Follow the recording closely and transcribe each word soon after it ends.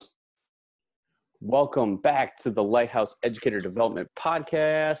Welcome back to the Lighthouse Educator Development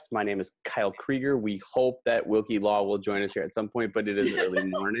Podcast. My name is Kyle Krieger. We hope that Wilkie Law will join us here at some point, but it is early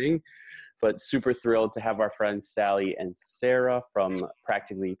morning. But super thrilled to have our friends Sally and Sarah from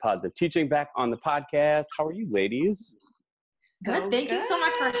Practically Positive Teaching back on the podcast. How are you, ladies? Good. Thank you so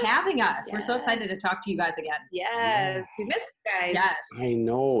much for having us. Yes. We're so excited to talk to you guys again. Yes. We missed you guys. Yes. I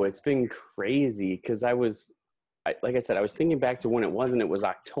know. It's been crazy because like I said, I was thinking back to when it was, and it was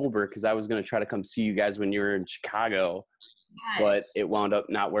October because I was going to try to come see you guys when you were in Chicago, but it wound up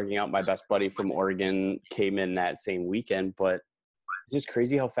not working out. My best buddy from Oregon came in that same weekend, but it's just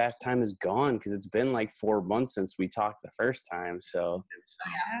crazy how fast time has gone because it's been like 4 months since we talked the first time. So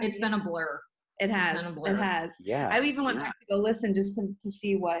yeah, it's been a blur. It has. It has. Yeah. I even went back to go listen just to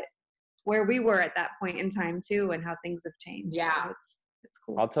see where we were at that point in time too, and how things have changed. Yeah. So it's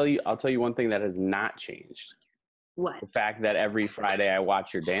cool. I'll tell you one thing that has not changed. What? The fact that every Friday I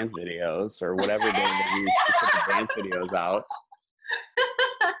watch your dance videos or whatever day that you put the dance videos out.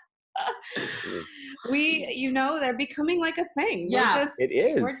 They're becoming like a thing. Yeah, it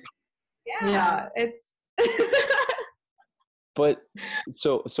is. Yeah, it's. But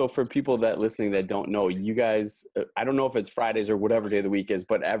so for people that listening that don't know, you guys, I don't know if it's Fridays or whatever day of the week is,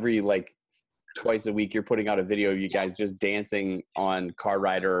 but every like twice a week you're putting out a video of you guys just dancing on Car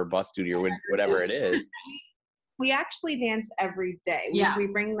Rider or Bus Duty or whatever it is. We actually dance every day. We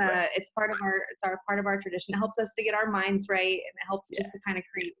bring it's part of our tradition. It helps us to get our minds right, and it helps just to kind of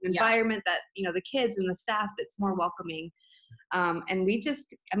create an environment that, the kids and the staff, that's more welcoming. And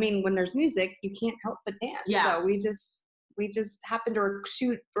when there's music, you can't help but dance. Yeah. So we just happen to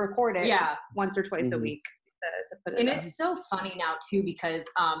record it once or twice a week to put it and up. It's so funny now too, because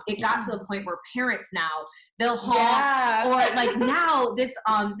it got to the point where parents now, they'll honk or like now this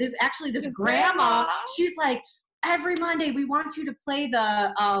grandma, she's like, every Monday we want you to play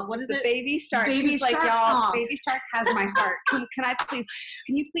the Baby Shark. Baby She's Shark like, y'all, song. Baby Shark has my heart. Can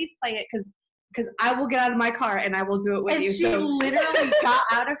you please play it? Because I will get out of my car and I will do it with you. And she literally got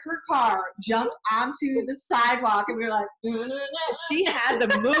out of her car, jumped onto the sidewalk, and we were like, she had the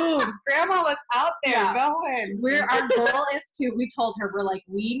moves. Grandma was out there going. Our goal is we told her, we're like,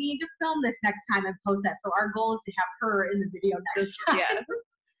 we need to film this next time and post that. So our goal is to have her in the video next time. Yeah.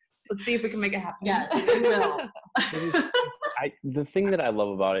 Let's see if we can make it happen. Yes, we will. The thing that I love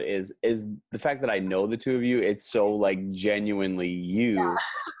about it is the fact that I know the two of you. It's so like genuinely you.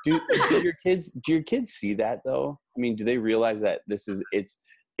 Yeah. Do your kids see that though? I mean, do they realize that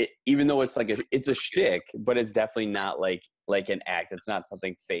even though it's like it's a shtick, but it's definitely not like an act. It's not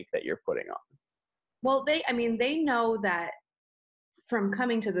something fake that you're putting on. Well, they know that from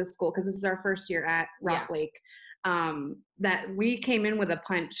coming to this school, because this is our first year at Rock Lake. That we came in with a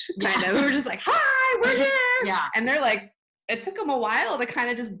punch, kind of. We were just like, hi, we're here. Yeah. And they're like, it took them a while to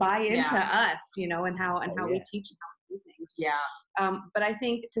kind of just buy into us, and how we teach and how we do things. Yeah. But I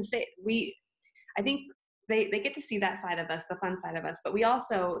think I think they get to see that side of us, the fun side of us, but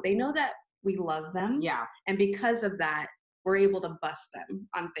they know that we love them. Yeah. And because of that, we're able to bust them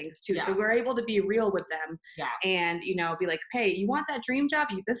on things too. Yeah. So we're able to be real with them and, be like, hey, you want that dream job?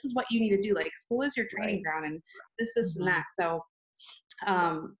 This is what you need to do. Like, school is your training ground and this and that. So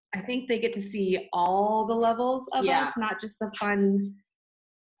I think they get to see all the levels of us, not just the fun,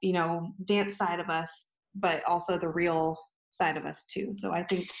 dance side of us, but also the real side of us too. So I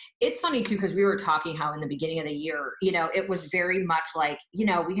think it's funny too, because we were talking how in the beginning of the year, it was very much like,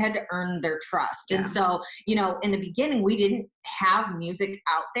 we had to earn their trust. And so, in the beginning, we didn't have music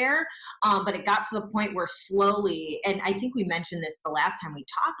out there, but it got to the point where slowly, and I think we mentioned this the last time we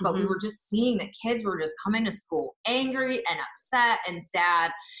talked, but we were just seeing that kids were just coming to school angry and upset and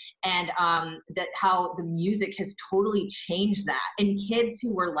sad, and that how the music has totally changed that. And kids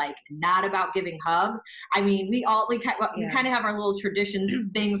who were like not about giving hugs, I mean, we kind of have our little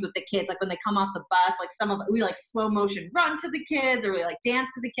tradition things with the kids, like when they come off the bus, like we like slow motion run to the kids, or we like dance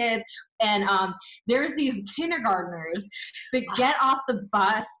to the kids. And there's these kindergartners that get off the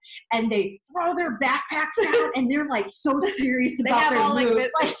bus and they throw their backpacks down, and they're like so serious about their moves. They have all like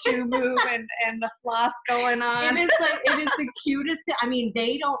this like shoe move and the floss going on. It is the cutest thing. I mean,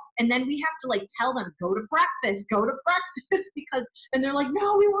 they don't, and then we have to like tell them, go to breakfast, because, and they're like,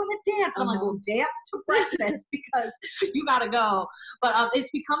 no, we want to dance. I'm like, well, dance to breakfast because you got to go. But it's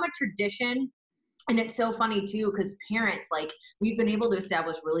become a tradition. And it's so funny too, because parents, like, we've been able to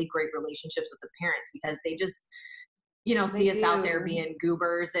establish really great relationships with the parents because they just, see us out there being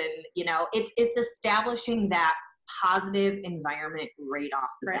goobers, and, it's establishing that positive environment right off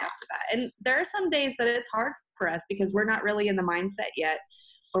the bat. And there are some days that it's hard for us because we're not really in the mindset yet,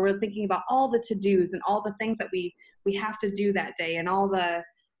 or we're thinking about all the to-dos and all the things that we have to do that day, and all the,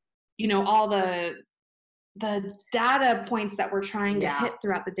 you know, all the data points that we're trying to hit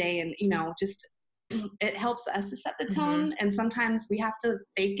throughout the day, and, you know, just it helps us to set the tone, and sometimes we have to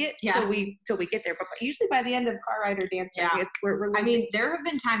fake it till we get there. But usually by the end of Car Ride or Dancer, it's we're I mean, there have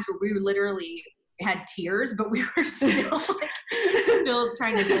been times where we literally had tears, but we were still still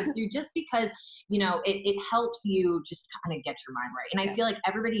trying to dance through, just because, you know, it helps you just kind of get your mind right. And I feel like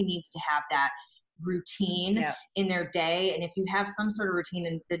everybody needs to have that routine in their day. And if you have some sort of routine,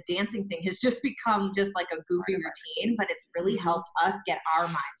 and the dancing thing has just become just like a goofy routine, but it's really helped us get our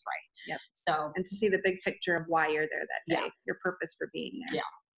minds right. So, and to see the big picture of why you're there that day, your purpose for being there.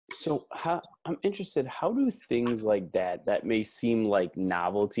 So I'm interested, how do things like that may seem like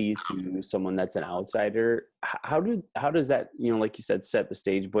novelty to someone that's an outsider, how does that, you know, like you said, set the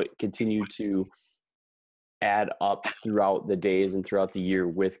stage, but continue to add up throughout the days and throughout the year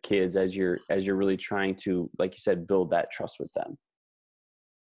with kids as you're really trying to, like you said, build that trust with them?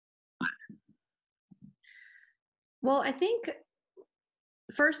 Well, I think,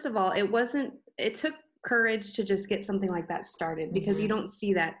 first of all, it took courage to just get something like that started, because you don't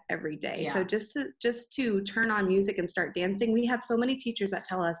see that every day. So just to turn on music and start dancing, we have so many teachers that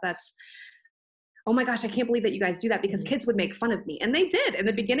tell us oh my gosh, I can't believe that you guys do that, because kids would make fun of me. And they did. In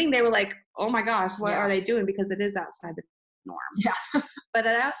the beginning, they were like, oh my gosh, what are they doing? Because it is outside the norm. But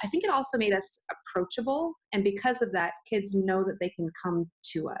I think it also made us approachable. And because of that, kids know that they can come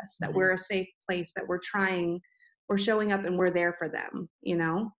to us, that we're a safe place, that we're showing up and we're there for them, you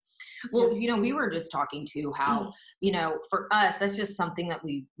know? Well, you know, we were just talking to how, you know, for us, that's just something that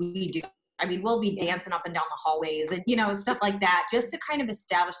we do. I mean, we'll be dancing up and down the hallways and, you know, stuff like that, just to kind of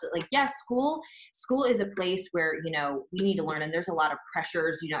establish that, like, yes, school is a place where, you know, we need to learn. And there's a lot of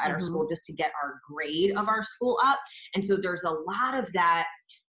pressures, you know, at our school just to get our grade of our school up. And so there's a lot of that,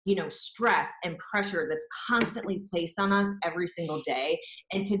 you know, stress and pressure that's constantly placed on us every single day.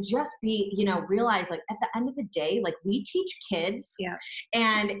 And to just be, you know, realize, like, at the end of the day, like, we teach kids,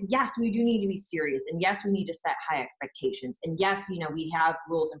 and yes, we do need to be serious, and yes, we need to set high expectations, and yes, you know, we have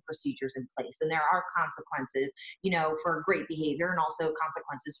rules and procedures in place, and there are consequences, you know, for great behavior, and also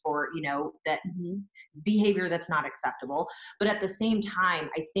consequences for, you know, that behavior that's not acceptable. But at the same time,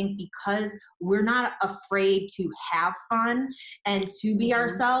 I think because we're not afraid to have fun and to be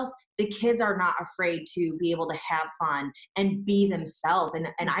ourselves, the kids are not afraid to be able to have fun and be themselves. And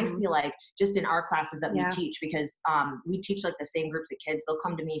I feel like just in our classes that we teach, because we teach like the same groups of kids, they'll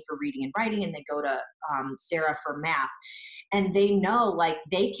come to me for reading and writing, and they go to Sarah for math, and they know, like,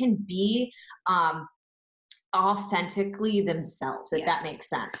 they can be authentically themselves, if that makes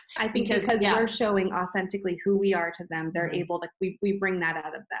sense. I think because we're showing authentically who we are to them, they're able to, we bring that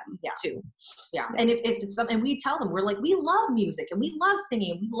out of them too. And if it's something, and we tell them, we're like, we love music and we love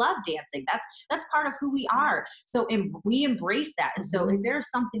singing, we love dancing. That's part of who we are. So we embrace that. And so if there's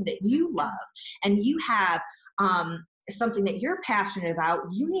something that you love and you have something that you're passionate about,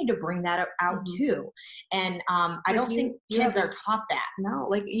 you need to bring that out too. And I don't think kids are taught that. No,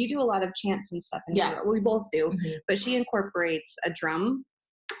 like, you do a lot of chants and stuff, and we both do, but she incorporates a drum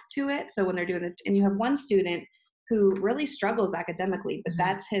to it. So when they're doing and you have one student who really struggles academically, but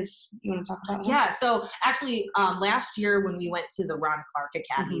that's you want to talk about him? Yeah. So actually, last year when we went to the Ron Clark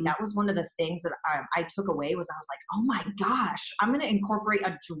Academy, that was one of the things that I took away, was I was like, oh my gosh, I'm going to incorporate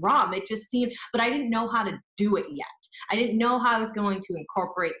a drum. It just seemed, but I didn't know how to do it yet. I didn't know how I was going to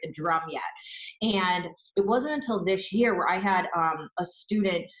incorporate the drum yet. And it wasn't until this year where I had a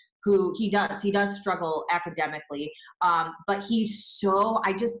student who he does struggle academically, but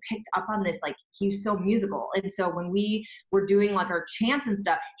I just picked up on this, like, he's so musical. And so when we were doing like our chants and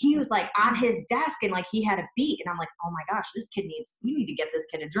stuff, he was like on his desk and like he had a beat, and I'm like, oh my gosh, you need to get this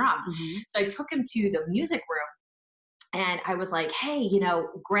kid a drum. So I took him to the music room, and I was like, hey, you know,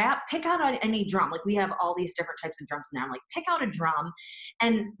 pick out any drum. Like, we have all these different types of drums in there. I'm like, pick out a drum.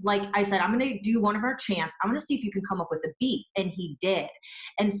 And like I said, I'm going to do one of our chants. I'm going to see if you can come up with a beat. And he did.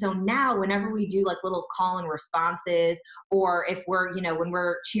 And so now whenever we do like little call and responses, or if we're, you know, when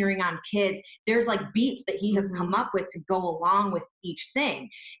we're cheering on kids, there's like beats that he has come up with to go along with each thing.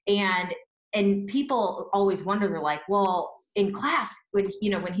 And people always wonder, they're like, well, in class, when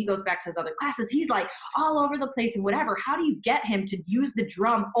he goes back to his other classes, he's like all over the place and whatever. How do you get him to use the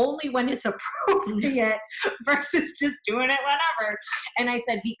drum only when it's appropriate versus just doing it whenever? And I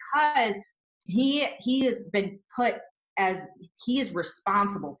said, because he has been put as he is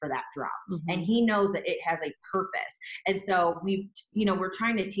responsible for that drum, and he knows that it has a purpose. And so we're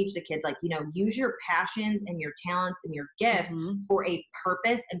trying to teach the kids, like, use your passions and your talents and your gifts for a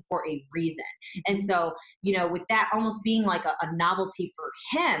purpose and for a reason. And so, with that almost being like a novelty for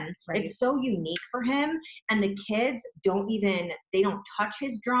him, it's so unique for him. And the kids they don't touch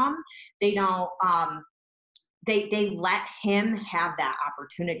his drum. They don't, they let him have that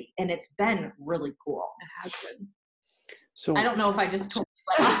opportunity. And it's been really cool. It has been. So I don't know if I just told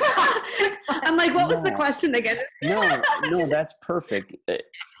you. I'm like, what was the question again? No, that's perfect.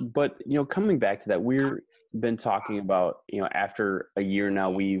 But, coming back to that, we've been talking about, after a year now,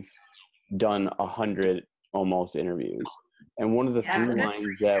 we've done 100 almost interviews. And one of the through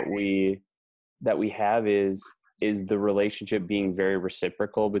lines that we have is the relationship being very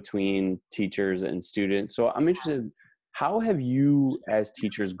reciprocal between teachers and students. So I'm interested, how have you as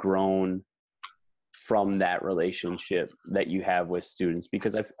teachers grown from that relationship that you have with students?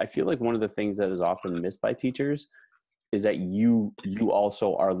 Because I feel like one of the things that is often missed by teachers is that you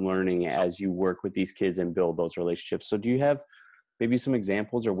also are learning as you work with these kids and build those relationships. So do you have maybe some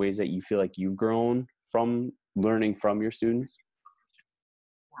examples or ways that you feel like you've grown from learning from your students?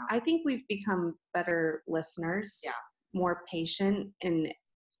 I think we've become better listeners, more patient, and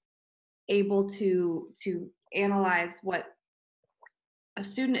able to analyze what a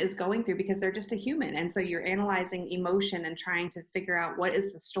student is going through, because they're just a human. And so you're analyzing emotion and trying to figure out what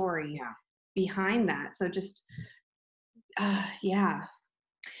is the story behind that. So just,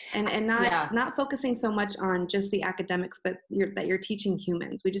 and not focusing so much on just the academics, but that you're teaching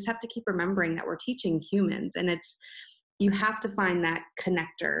humans. We just have to keep remembering that we're teaching humans, and you have to find that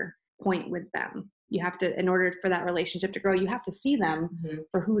connector point with them. You have to, in order for that relationship to grow, you have to see them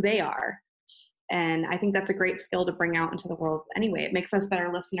for who they are. And I think that's a great skill to bring out into the world anyway. It makes us better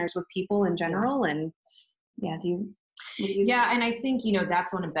listeners with people in general. And and I think,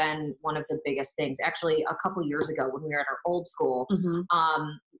 that's been one of the biggest things. Actually, a couple years ago when we were at our old school,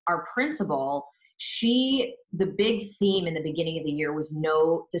 our principal, the big theme in the beginning of the year was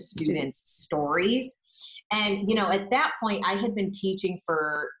know the students' stories. And, at that point, I had been teaching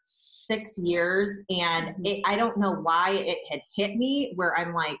for 6 years, and I don't know why it had hit me where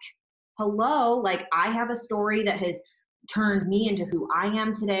I'm like, hello, like, I have a story that has turned me into who I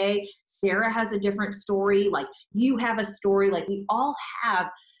am today. Sarah has a different story. Like, you have a story. Like, we all have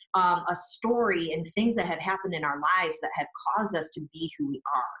a story and things that have happened in our lives that have caused us to be who we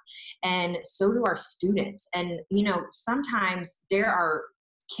are. And so do our students. And, sometimes there are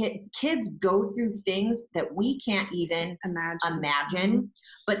kids go through things that we can't even imagine,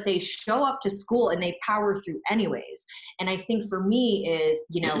 but they show up to school and they power through anyways. And I think for me is,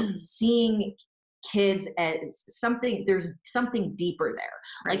 seeing kids as there's something deeper there.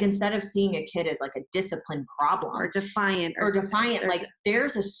 Right. Like, instead of seeing a kid as like a discipline problem or defiant, like,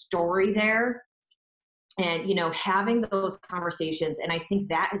 there's a story there. And, having those conversations. And I think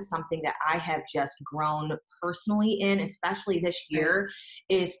that is something that I have just grown personally in, especially this year,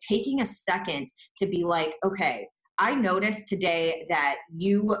 is taking a second to be like, okay, I noticed today that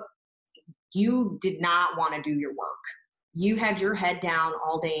you did not want to do your work. You had your head down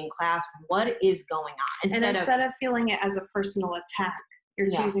all day in class. What is going on? Instead of feeling it as a personal attack,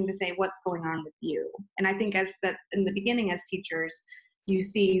 you're choosing to say, what's going on with you? And I think in the beginning as teachers, you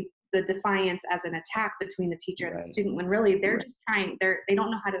see the defiance as an attack between the teacher and the student, when really they're just trying, they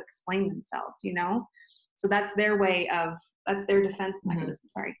don't know how to explain themselves, So that's their that's their defense mechanism.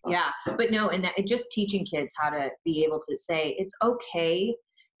 Sorry. Yeah. But no, and that just teaching kids how to be able to say, it's okay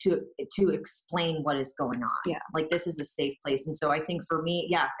to explain what is going on. Yeah. Like, this is a safe place. And so I think for me,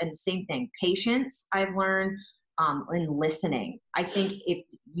 and same thing, patience I've learned, and listening. I think if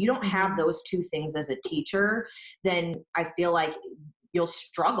you don't have those two things as a teacher, then I feel like you'll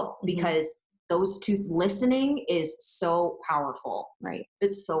struggle, because those two, listening is so powerful, right?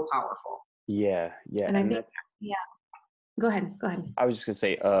 It's so powerful. Yeah. And I think, Go ahead. I was just gonna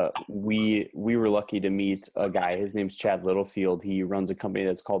say, we were lucky to meet a guy. His name's Chad Littlefield. He runs a company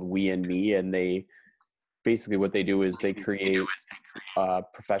that's called We and Me, and they basically what they do is they create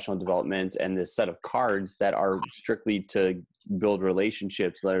professional development and this set of cards that are strictly to build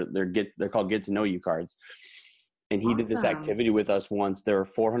relationships. They're called Get to Know You cards. And he did this activity with us once. There were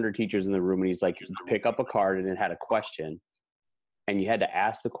 400 teachers in the room, and he's like, pick up a card, and it had a question, and you had to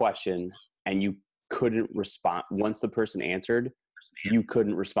ask the question, and you couldn't respond. Once the person answered, you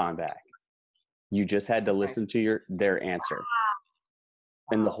couldn't respond back. You just had to listen to their answer.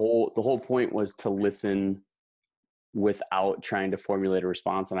 And the whole point was to listen without trying to formulate a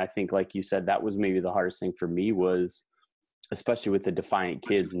response. And I think, like you said, that was maybe the hardest thing for me, was especially with the defiant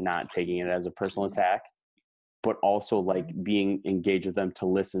kids, not taking it as a personal attack. but also like being engaged with them to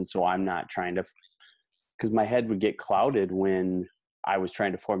listen. So I'm not trying to, because my head would get clouded when I was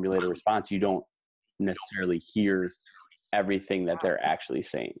trying to formulate a response. You don't necessarily hear everything that they're actually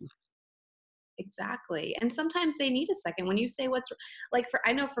saying. Exactly. And sometimes they need a second. When you say what's like,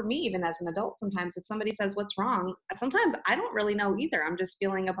 I know for me, even as an adult, sometimes if somebody says what's wrong, sometimes I don't really know either. I'm just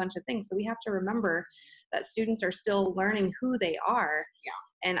feeling a bunch of things. So we have to remember that students are still learning who they are.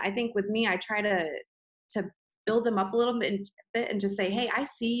 Yeah. And I think with me, I try to build them up a little bit and just say, hey, I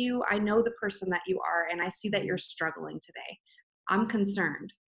see you. I know the person that you are. And I see that you're struggling today. I'm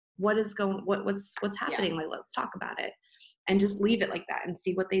concerned. What's happening? Like, let's talk about it, and just leave it like that and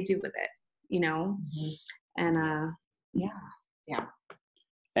see what they do with it. And yeah.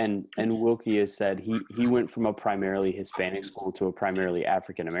 And Wilkie has said he went from a primarily Hispanic school to a primarily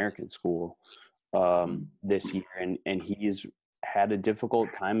African American school this year, and he's had a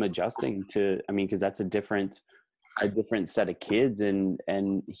difficult time adjusting to, because that's a different set of kids,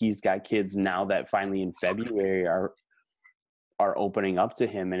 and he's got kids now that finally in February are opening up to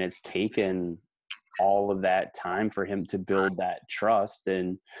him, and it's taken all of that time for him to build that trust.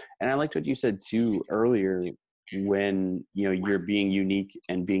 And I liked what you said too earlier, when you're being unique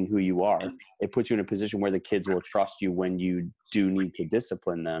and being who you are, it puts you in a position where the kids will trust you when you do need to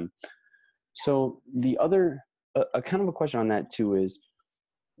discipline them. So the other a kind of a question on that too is,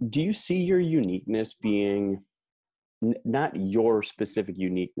 do you see your uniqueness being not your specific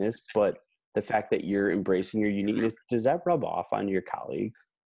uniqueness, but the fact that you're embracing your uniqueness, does that rub off on your colleagues?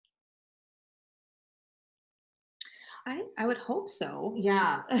 I would hope so.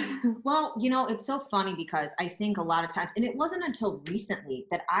 Yeah. Well, it's so funny because I think a lot of times, and it wasn't until recently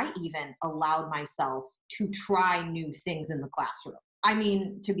that I even allowed myself to try new things in the classroom.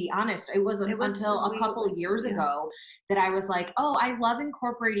 To be honest, it wasn't until a couple of years ago that I was like, oh, I love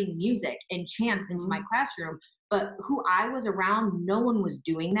incorporating music and chants into my classroom. But who I was around, no one was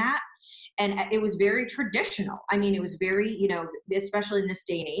doing that. And it was very traditional. It was very, especially in this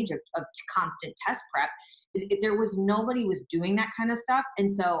day and age of constant test prep, there was nobody was doing that kind of stuff. And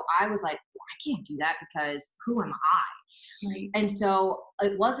so I was like, well, I can't do that because who am I? Right. And so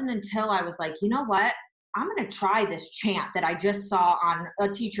it wasn't until I was like, you know what? I'm going to try this chant that I just saw on a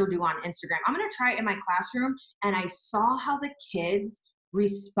teacher do on Instagram. I'm going to try it in my classroom. And I saw how the kids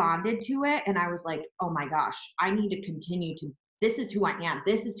responded to it. And I was like, oh my gosh, I need to continue to, this is who I am.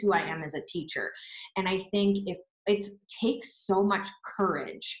 This is who I am as a teacher. And I think if it takes so much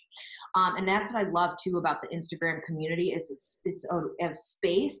courage. And that's what I love too about the Instagram community is it's a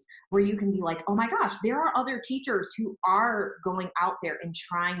space where you can be like, oh my gosh, there are other teachers who are going out there and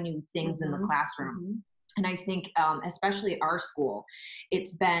trying new things in the classroom. And I think, especially at our school,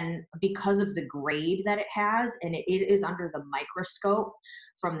 it's been because of the grade that it has, and it is under the microscope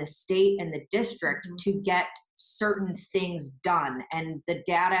from the state and the district to get certain things done. And the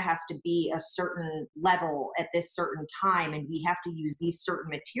data has to be a certain level at this certain time. And we have to use these certain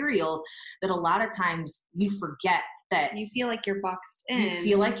materials that a lot of times you forget that you feel like you're boxed in. You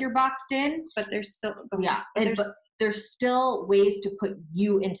feel like you're boxed in, but there's still but there's still ways to put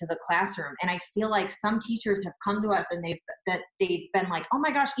you into the classroom. And I feel like some teachers have come to us and they've been like, oh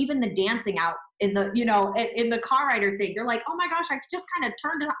my gosh, even the dancing out in the in the car rider thing, they're like, oh my gosh, I just kind of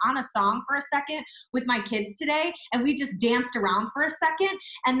turned on a song for a second with my kids today, and we just danced around for a second,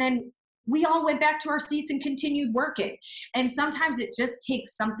 and then we all went back to our seats and continued working. And sometimes it just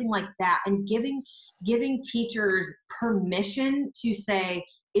takes something like that, and giving teachers permission to say,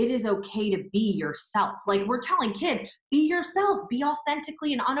 it is okay to be yourself. Like we're telling kids, be yourself, be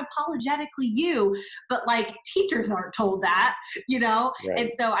authentically and unapologetically you. But like teachers aren't told that, Right. And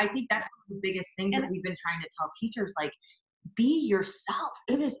so I think that's one of the biggest things that we've been trying to tell teachers, like, be yourself.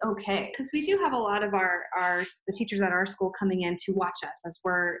 It is okay. Because we do have a lot of the teachers at our school coming in to watch us as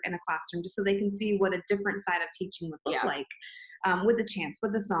we're in a classroom, just so they can see what a different side of teaching would look like, with the chants,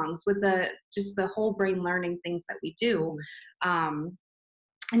 with the songs, with the whole brain learning things that we do.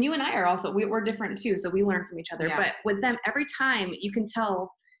 And you and I are also, we're different too. So we learn from each other, but with them, every time you can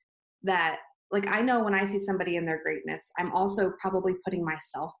tell that, like, I know when I see somebody in their greatness, I'm also probably putting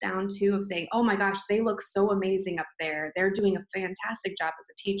myself down too, of saying, oh my gosh, they look so amazing up there. They're doing a fantastic job as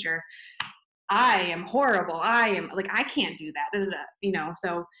a teacher. I am horrible. I can't do that.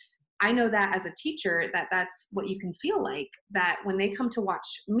 So I know that as a teacher, that's what you can feel like, that when they come to watch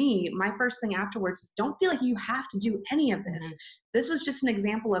me, my first thing afterwards is, don't feel like you have to do any of this. This was just an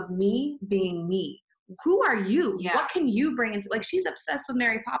example of me being me. Who are you? Yeah. What can you bring into, like, she's obsessed with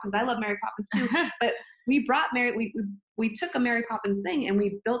Mary Poppins. I love Mary Poppins too, but we brought we took a Mary Poppins thing and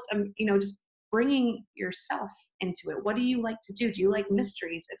we built, just bringing yourself into it. What do you like to do? Do you like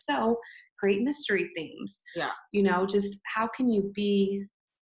mysteries? If so, create mystery themes. Yeah. You know, just how can you be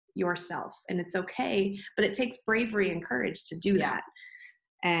yourself? And it's okay, but it takes bravery and courage to do that.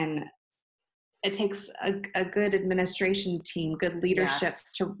 And it takes a good administration team, good leadership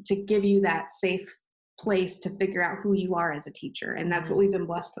to give you that safe place to figure out who you are as a teacher. And that's what we've been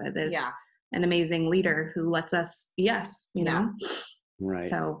blessed with, is an amazing leader who lets us be us, you know? Right.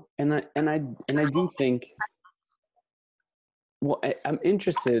 So, and I do think, well, I'm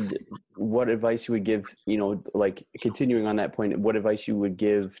interested what advice you would give, you know, like continuing on that point, what advice you would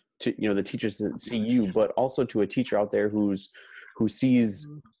give to, you know, the teachers that see you, but also to a teacher out there who sees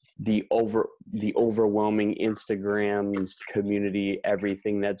the overwhelming Instagram community,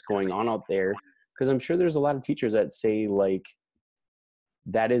 everything that's going on out there. Because I'm sure there's a lot of teachers that say, like,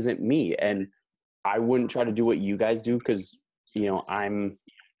 that isn't me. And I wouldn't try to do what you guys do because, you know, I'm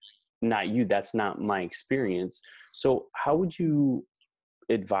not you. That's not my experience. So how would you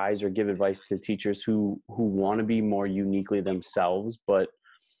advise or give advice to teachers who want to be more uniquely themselves, but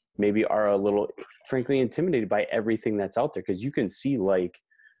maybe are a little, frankly, intimidated by everything that's out there? Because you can see, like,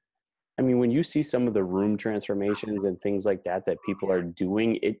 I mean, when you see some of the room transformations and things like that people are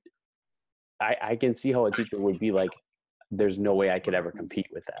doing, I can see how a teacher would be like, there's no way I could ever compete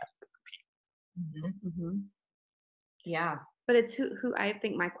with that. Yeah. But it's who I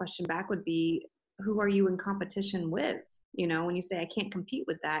think my question back would be, who are you in competition with? You know, when you say I can't compete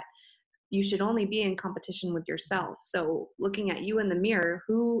with that, you should only be in competition with yourself. So looking at you in the mirror,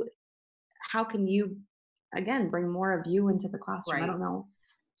 how can you, again, bring more of you into the classroom? Right. I don't know.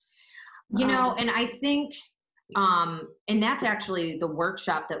 You know, and I think, and that's actually the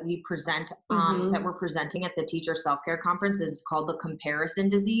workshop that we present, that we're presenting at the Teacher Self-Care Conference, is called the comparison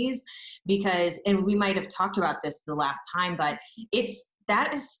disease, because, and we might have talked about this the last time, but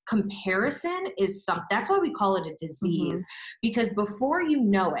comparison is that's why we call it a disease, because before you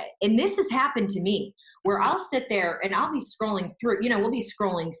know it, and this has happened to me, where I'll sit there and I'll be scrolling through, you know, we'll be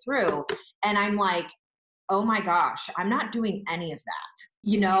scrolling through and I'm like, oh my gosh, I'm not doing any of that,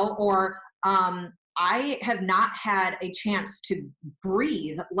 you know, or I have not had a chance to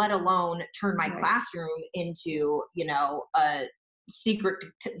breathe, let alone turn my classroom into, you know, a secret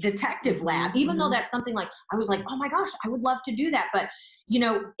detective lab, even though that's something like, I was like, oh my gosh, I would love to do that. But, you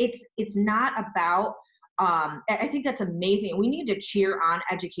know, it's not about, I think that's amazing. We need to cheer on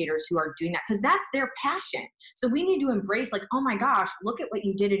educators who are doing that, because that's their passion. So we need to embrace, like, oh my gosh, look at what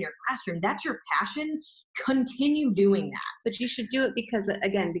you did in your classroom. That's your passion. Continue doing that. But you should do it because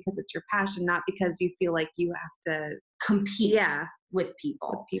it's your passion, not because you feel like you have to compete with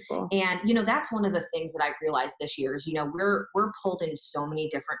people. And, you know, that's one of the things that I've realized this year is, you know, we're pulled in so many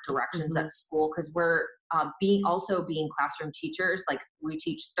different directions at school, because we're being classroom teachers. Like, we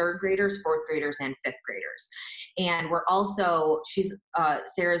teach 3rd graders, 4th graders, and 5th graders. And we're also,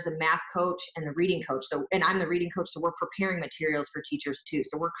 Sarah's the math coach and the reading coach. So, and I'm the reading coach. So we're preparing materials for teachers too.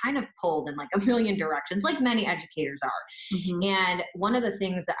 So we're kind of pulled in like a million directions, like many educators are. And one of the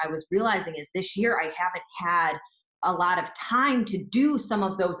things that I was realizing is this year I haven't had a lot of time to do some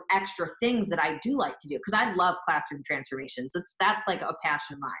of those extra things that I do like to do, because I love classroom transformations. That's like a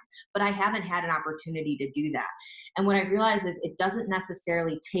passion of mine, but I haven't had an opportunity to do that. And what I realized is it doesn't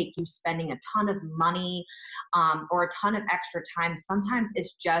necessarily take you spending a ton of money or a ton of extra time. Sometimes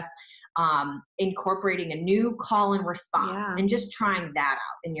it's just incorporating a new call and response and just trying that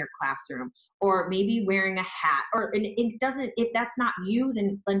out in your classroom, or maybe wearing a hat, if that's not you,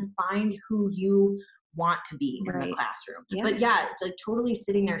 then find who you want to be in the classroom. But it's like totally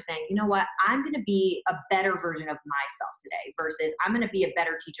sitting there saying, you know what, I'm going to be a better version of myself today versus I'm going to be a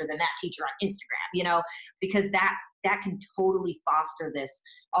better teacher than that teacher on Instagram, you know, because that can totally foster this.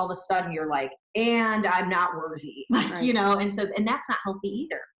 All of a sudden you're like, and I'm not worthy, you know, and that's not healthy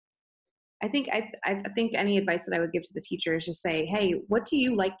either. I think any advice that I would give to the teacher is just say, hey, what do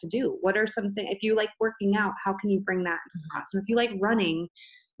you like to do? What are something, if you like working out, how can you bring that into the classroom? If you like running,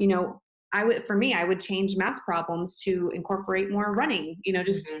 you know, I would change math problems to incorporate more running, you know,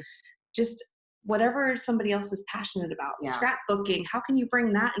 just whatever somebody else is passionate about. Scrapbooking, how can you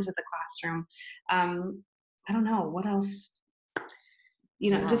bring that into the classroom? I don't know what else,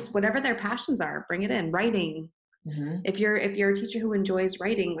 you know, just whatever their passions are, bring it in. Writing. If you're a teacher who enjoys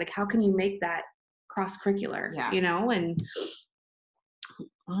writing, like, how can you make that cross-curricular, you know? And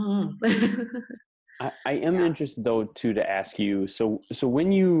I am interested though too to ask you, so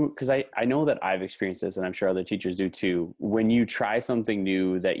when you, because I know that I've experienced this and I'm sure other teachers do too, when you try something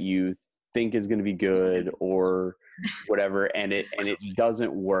new that you think is going to be good or whatever and it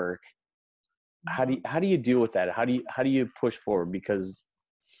doesn't work, how do you deal with that? How do you push forward? Because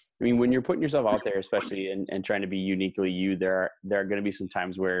I mean, when you're putting yourself out there, especially and trying to be uniquely you, there are going to be some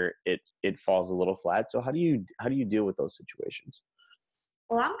times where it falls a little flat. So how do you deal with those situations?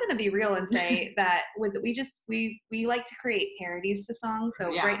 Well, I'm going to be real and say that we like to create parodies to songs.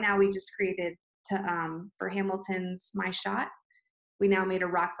 So right now we just created for Hamilton's My Shot. We now made a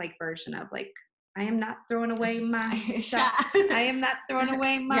rock-like version of like, I am not throwing away my shot. I am not throwing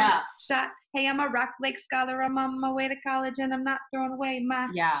away my shot. Hey, I'm a Rock Lake scholar. I'm on my way to college and I'm not throwing away my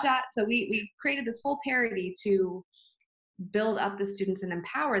shot. So we created this whole parody to build up the students and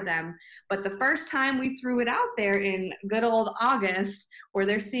empower them. But the first time we threw it out there in good old August, where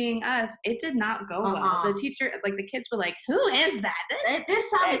they're seeing us, it did not go well. The teacher, like the kids were like, who is that? This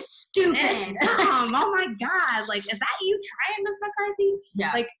song is stupid. Oh my God. Like, is that you trying, Miss McCarthy?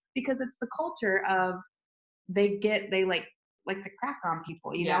 Yeah. Like, because it's the culture of they like to crack on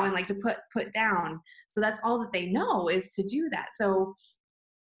people, you know, and like to put down. So that's all that they know is to do that. So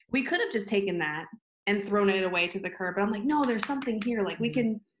we could have just taken that and thrown it away to the curb. But I'm like, no, there's something here. Like we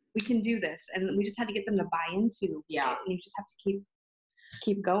can do this. And we just had to get them to buy into it. And you just have to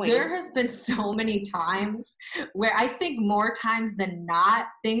keep going. There has been so many times where I think more times than not,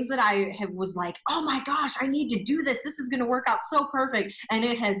 things that I was like, oh my gosh, I need to do this. This is going to work out so perfect. And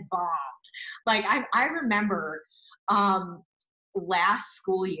it has bombed. Like I remember last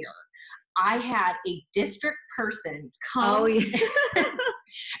school year, I had a district person come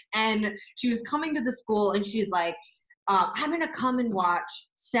and she was coming to the school and she's like, I'm going to come and watch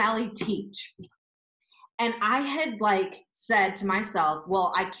Sally teach. And I had like said to myself,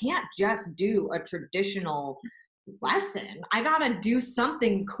 well, I can't just do a traditional lesson. I got to do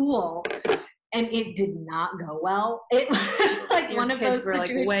something cool. And it did not go well. It was like Your one of those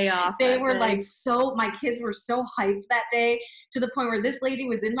situations. Like way off. They were like my kids were so hyped that day to the point where this lady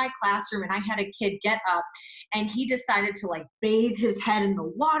was in my classroom and I had a kid get up and he decided to like bathe his head in the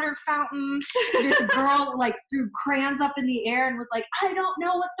water fountain. This girl like threw crayons up in the air and was like, I don't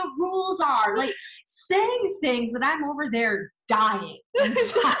know what the rules are. Like saying things that I'm over there dying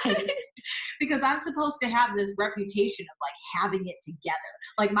inside because I'm supposed to have this reputation of like having it together.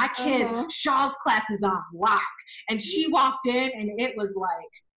 Like my kid, Shaw's class is on lock, and she walked in and it was like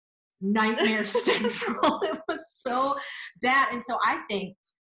nightmare central. It was so bad. And so I think,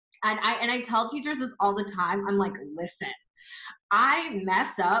 and I tell teachers this all the time, I'm like, listen, I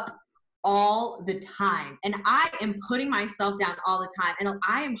mess up all the time and I am putting myself down all the time, and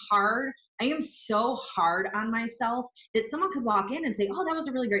I am so hard on myself that someone could walk in and say, oh, that was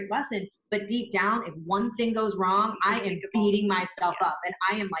a really great lesson, but deep down, if one thing goes wrong, I am beating myself up and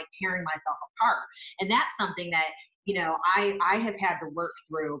I am like tearing myself apart. And that's something that, you know, I have had to work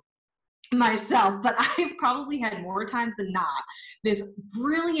through myself, but I've probably had more times than not this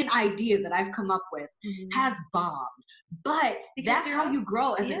brilliant idea that I've come up with has bombed. But because that's how you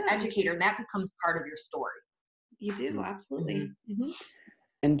grow as an educator, and that becomes part of your story. You do, absolutely.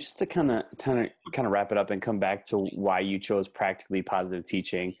 And just to kind of wrap it up and come back to why you chose Practically Positive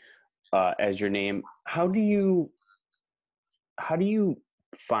Teaching as your name, how do you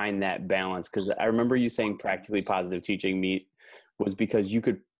find that balance? Because I remember you saying Practically Positive Teaching was because you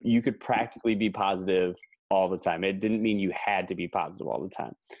could practically be positive all the time. It didn't mean you had to be positive all the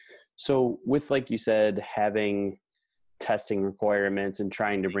time. So with, like you said, having testing requirements and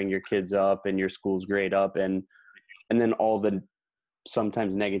trying to bring your kids up and your school's grade up and then all the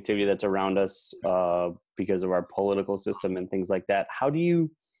sometimes negativity that's around us because of our political system and things like that, how do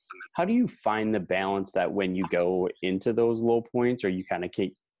you find the balance that when you go into those low points, or you kind of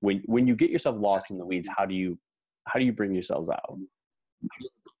when you get yourself lost in the weeds, how do you bring yourselves out?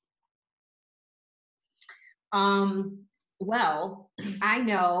 Well, I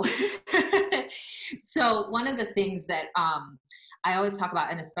know. So one of the things that I always talk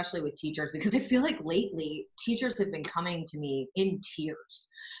about, and especially with teachers, because I feel like lately teachers have been coming to me in tears,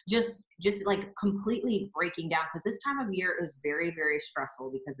 just like completely breaking down, because this time of year is very, very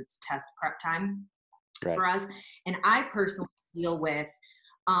stressful because it's test prep time for us. And I personally deal with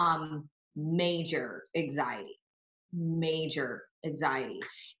major anxiety.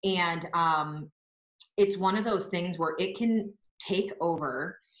 And it's one of those things where it can take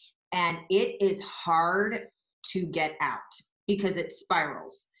over and it is hard to get out because it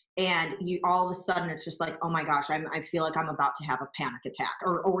spirals. And you all of a sudden it's just like, oh my gosh, I feel like I'm about to have a panic attack,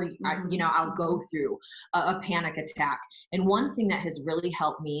 or you know, I'll go through a panic attack. And one thing that has really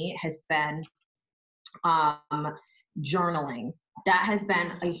helped me has been journaling. That has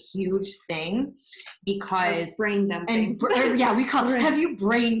been a huge thing because brain dumping. And we call it, have you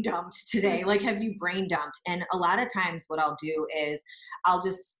brain dumped today? Like, have you brain dumped? And a lot of times what I'll do is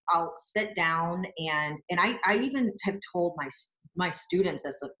I'll sit down and I even have told my students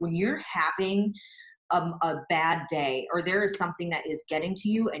this, when you're having a bad day, or there is something that is getting to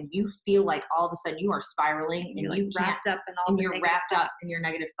you and you feel like all of a sudden you are spiraling and you're you like wrapped up in all and the you're wrapped up in your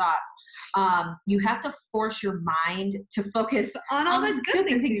negative thoughts, you have to force your mind to focus on all the good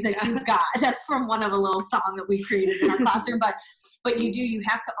things that you've got. That's from one of a little song that we created in our classroom. But you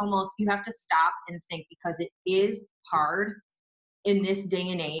have to stop and think, because it is hard in this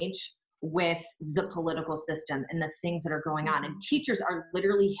day and age with the political system and the things that are going on. And teachers are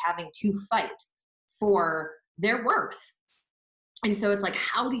literally having to fight for their worth. And so it's like,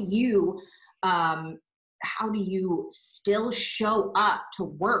 how do you still show up to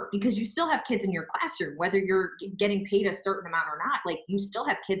work? Because you still have kids in your classroom, whether you're getting paid a certain amount or not, like you still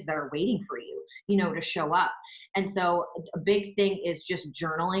have kids that are waiting for you, to show up. And so a big thing is just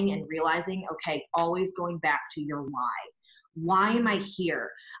journaling and realizing, okay, always going back to your why. Why am I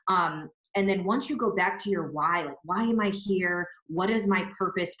here? And then once you go back to your why, like, why am I here? What is my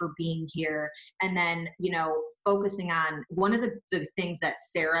purpose for being here? And then, focusing on one of the things that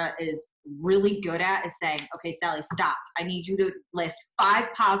Sarah is really good at is saying, okay, Sally, stop. I need you to list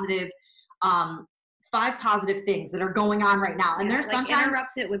 5 positive things that are going on right now. And there's like sometimes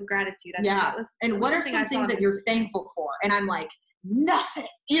interrupt it with gratitude. And what are some things that you're thankful for? And I'm like, nothing.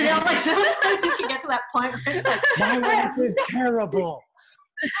 Like sometimes you can get to that point where it's like, my life is terrible.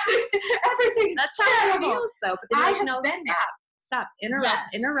 Everything's that's how terrible. it feels, though. But then stop.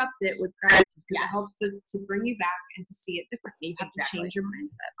 Interrupt it with gratitude. It helps to bring you back and to see it differently. You have to change your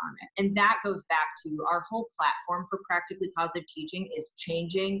mindset on it. And that goes back to our whole platform for Practically Positive Teaching is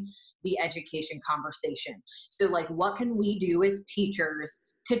changing the education conversation. So like, what can we do as teachers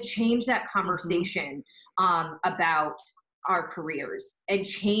to change that conversation about our careers and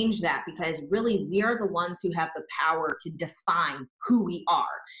change that? Because really we are the ones who have the power to define who we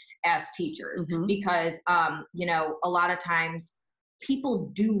are as teachers. Because a lot of times people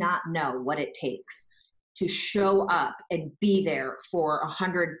do not know what it takes to show up and be there for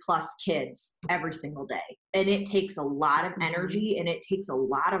 100+ kids every single day. And it takes a lot of energy and it takes a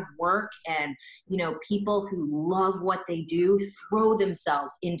lot of work. And, people who love what they do throw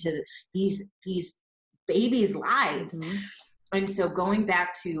themselves into these babies' lives. And so going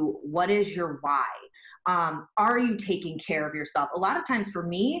back to what is your why? Are you taking care of yourself? A lot of times for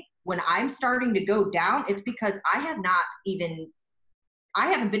me, when I'm starting to go down, it's because I haven't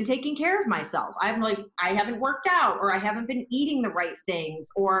been taking care of myself. I haven't worked out, or I haven't been eating the right things,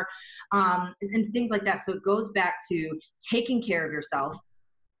 or and things like that. So it goes back to taking care of yourself.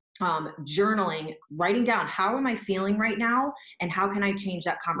 Journaling, writing down, how am I feeling right now? And how can I change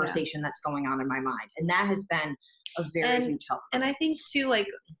that conversation that's going on in my mind? And that has been a very huge help. And I think too, like,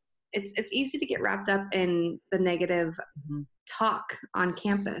 it's easy to get wrapped up in the negative talk on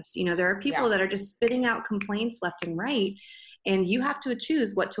campus. There are people that are just spitting out complaints left and right, and you have to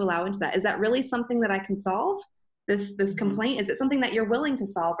choose what to allow into that. Is that really something that I can solve? This complaint? Is it something that you're willing to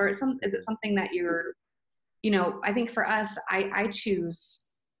solve, or is it something that you're, I think for us,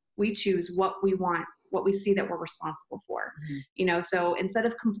 we choose what we want, what we see that we're responsible for. So instead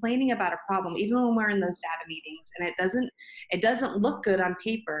of complaining about a problem, even when we're in those data meetings and it doesn't look good on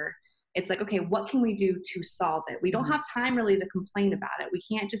paper, it's like, okay, what can we do to solve it? We don't have time really to complain about it. We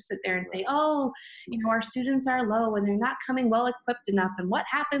can't just sit there and say, oh, our students are low and they're not coming well equipped enough, and what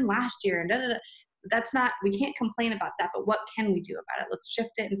happened last year, and That's not, we can't complain about that, but what can we do about it? Let's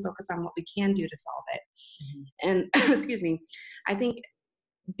shift it and focus on what we can do to solve it. And excuse me, I think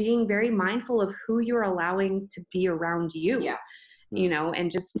being very mindful of who you're allowing to be around you,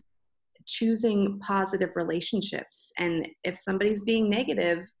 and just choosing positive relationships. And if somebody's being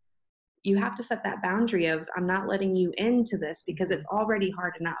negative, you have to set that boundary of, I'm not letting you into this because it's already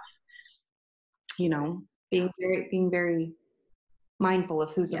hard enough. Being very mindful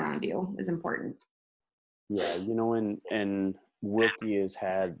of who's around you is important. Yeah. And Wilkie has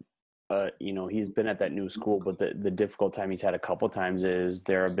had, he's been at that new school, but the difficult time he's had a couple times is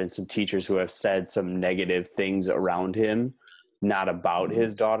there have been some teachers who have said some negative things around him, not about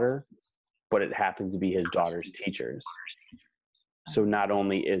his daughter, but it happens to be his daughter's teachers. So not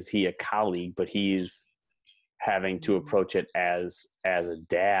only is he a colleague, but he's having to approach it as a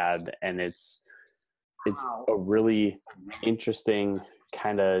dad. And it's a really interesting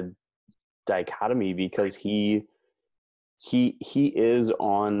kind of dichotomy, because he is,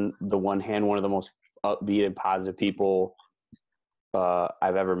 on the one hand, one of the most upbeat and positive people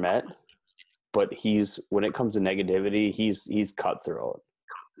I've ever met, but when it comes to negativity, he's cutthroat.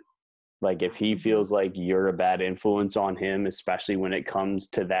 Like, if he feels like you're a bad influence on him, especially when it comes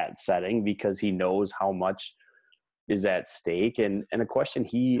to that setting, because he knows how much is at stake. And a question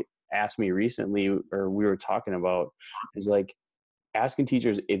he asked me recently, or we were talking about, is like, asking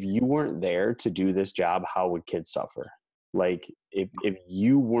teachers, if you weren't there to do this job, how would kids suffer? Like if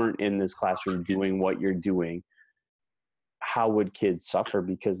you weren't in this classroom doing what you're doing, how would kids suffer?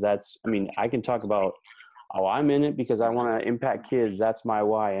 Because that's, I mean, I can talk about, oh, I'm in it because I want to impact kids. That's my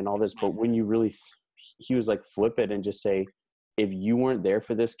why and all this. But when you really, he was like, flip it and just say, if you weren't there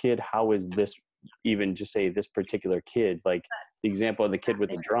for this kid, how is this, even just say this particular kid, like the example of the kid with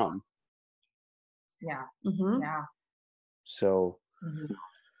the drum. Yeah. Mm-hmm. Yeah. So, Mm-hmm.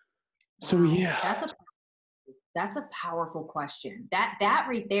 so yeah. That's a powerful question. That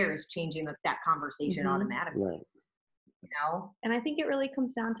right there is changing that conversation mm-hmm. automatically. Right. You know? And I think it really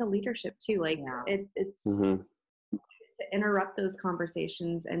comes down to leadership too. Like it's mm-hmm. to interrupt those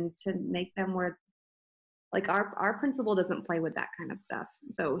conversations and to make them where, like our principal doesn't play with that kind of stuff.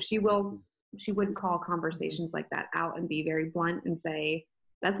 So she would call conversations like that out and be very blunt and say,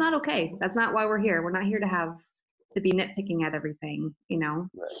 that's not okay. That's not why we're here. We're not here to be nitpicking at everything, you know?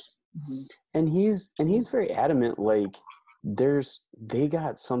 Right. Mm-hmm. And he's very adamant, like they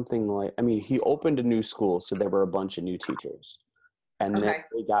got something like, I mean, he opened a new school, so there were a bunch of new teachers. And then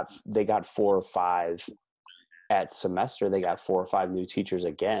they got 4 or 5 at semester, they got 4 or 5 new teachers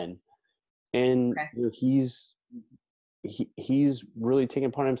again. And you know, he's really taken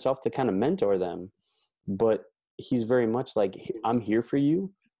upon himself to kind of mentor them, but he's very much like, I'm here for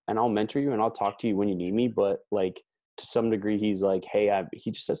you and I'll mentor you and I'll talk to you when you need me. But like, to some degree, he's like, hey, he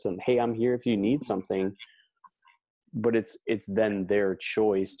just says to them, hey, I'm here if you need something. But it's then their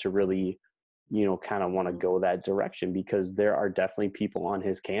choice to really, you know, kind of want to go that direction, because there are definitely people on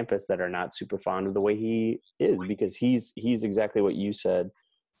his campus that are not super fond of the way he is, because he's exactly what you said,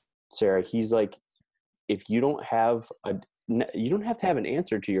 Sarah. He's like, if you don't have you don't have to have an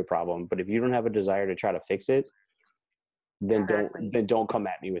answer to your problem, but if you don't have a desire to try to fix it, then don't come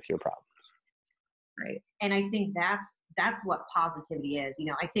at me with your problems. Right. And I think that's what positivity is. You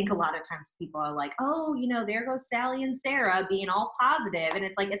know, I think a lot of times people are like, oh, you know, there goes Sally and Sarah being all positive. And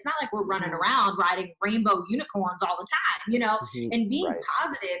it's like, it's not like we're running around riding rainbow unicorns all the time, you know, and being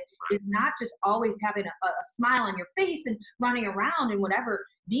positive is not just always having a smile on your face and running around and whatever.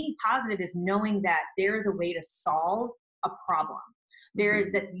 Being positive is knowing that there is a way to solve a problem. There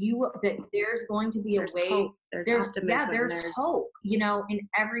is that there's going to be a way. Hope. There's optimism. There's hope, you know, in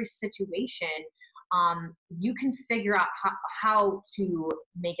every situation. You can figure out how to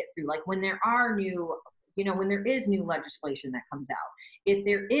make it through. Like when there are new, you know, when there is new legislation that comes out, if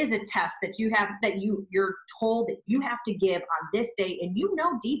there is a test that you're told that you have to give on this date, and you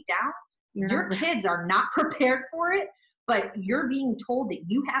know deep down your kids are not prepared for it, but you're being told that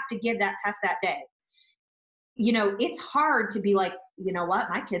you have to give that test that day. You know, it's hard to be like, you know what,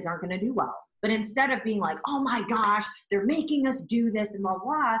 my kids aren't going to do well. But instead of being like, oh my gosh, they're making us do this and blah,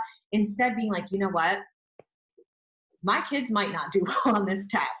 blah, instead being like, you know what, my kids might not do well on this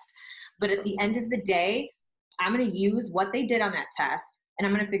test. But at the end of the day, I'm going to use what they did on that test, and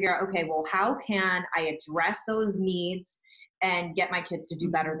I'm going to figure out, okay, well, how can I address those needs and get my kids to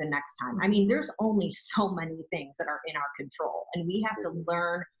do better the next time? I mean, there's only so many things that are in our control, and we have to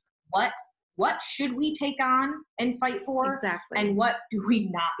learn what should we take on and fight for? Exactly. And what do we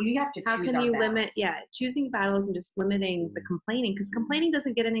not? You have to choose. How can you limit, choosing battles and just limiting the complaining, because complaining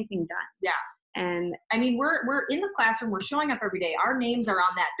doesn't get anything done. Yeah. And I mean, we're in the classroom, we're showing up every day. Our names are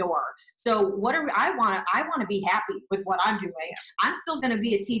on that door. So what are we, I want to be happy with what I'm doing. I'm still going to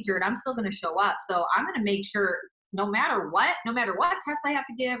be a teacher and I'm still going to show up. So I'm going to make sure no matter what tests I have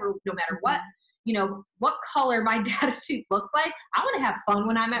to give, or no matter what, you know, what color my data sheet looks like, I want to have fun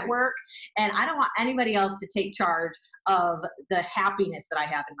when I'm at work, and I don't want anybody else to take charge of the happiness that I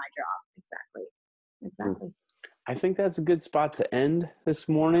have in my job. Exactly. I think that's a good spot to end this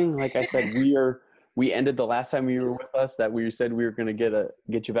morning. Like I said, we ended the last time you were with us that we said we were going to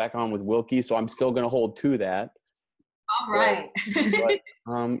get you back on with Wilkie. So I'm still going to hold to that. All right.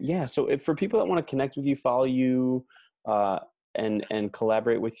 But, so for people that want to connect with you, follow you, and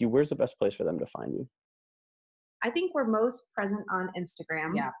collaborate with you, where's the best place for them to find you? I think we're most present on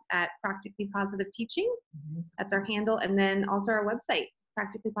Instagram at Practically Positive Teaching. Mm-hmm. That's our handle. And then also our website,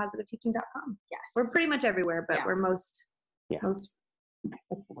 practicallypositiveteaching.com. Yes. We're pretty much everywhere, but we're most, what's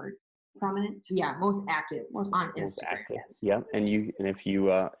the word? Prominent? Yeah, most active on Instagram. Yes. Yeah. And if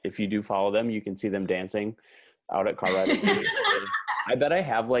you do follow them, you can see them dancing out at car riding. I bet I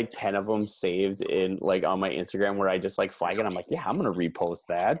have like 10 of them saved in like on my Instagram where I just like flag it. I'm like, yeah, I'm going to repost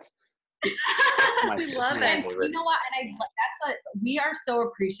that. We love it. You know what? And we are so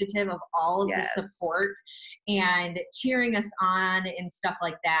appreciative of all of the support and cheering us on and stuff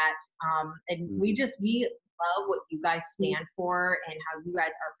like that. And we love what you guys stand for and how you guys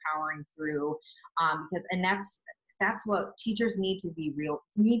are powering through. Because that's what teachers need to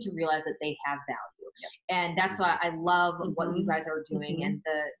realize, that they have value. And that's why I love what you guys are doing, and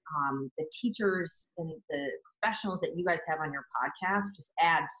the teachers and the professionals that you guys have on your podcast just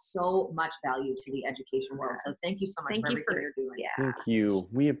add so much value to the education world. So thank you so much for everything you're doing. Thank you.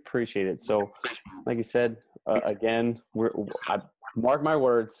 We appreciate it. So like I said, again, mark my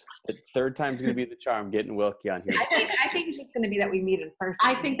words, the third time's going to be the charm getting Wilkie on here. I think it's just going to be that we meet in person.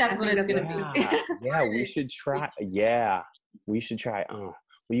 I think that's what it's going to be. Yeah, we should try. Yeah, we should try. Well,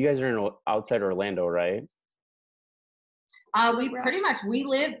 you guys are outside Orlando, right? We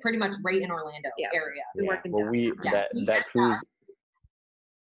live pretty much right in Orlando area. We work in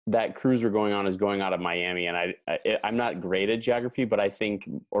that cruise we're going on is going out of Miami, and I'm not great at geography, but I think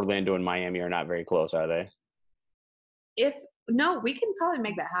Orlando and Miami are not very close, are they? No, we can probably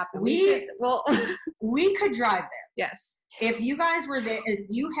make that happen. We could drive there. Yes. If you guys were there,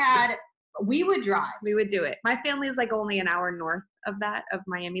 we would drive. We would do it. My family is like only an hour north of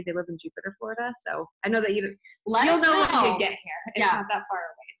Miami. They live in Jupiter, Florida. So I know that you'll know when you get here. It's not that far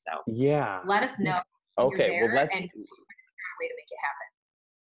away. So yeah. Let us know. Okay. Well, let's and a way to make it happen.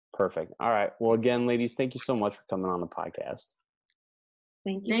 Perfect. All right. Well, again, ladies, thank you so much for coming on the podcast.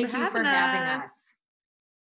 Thank you for having us.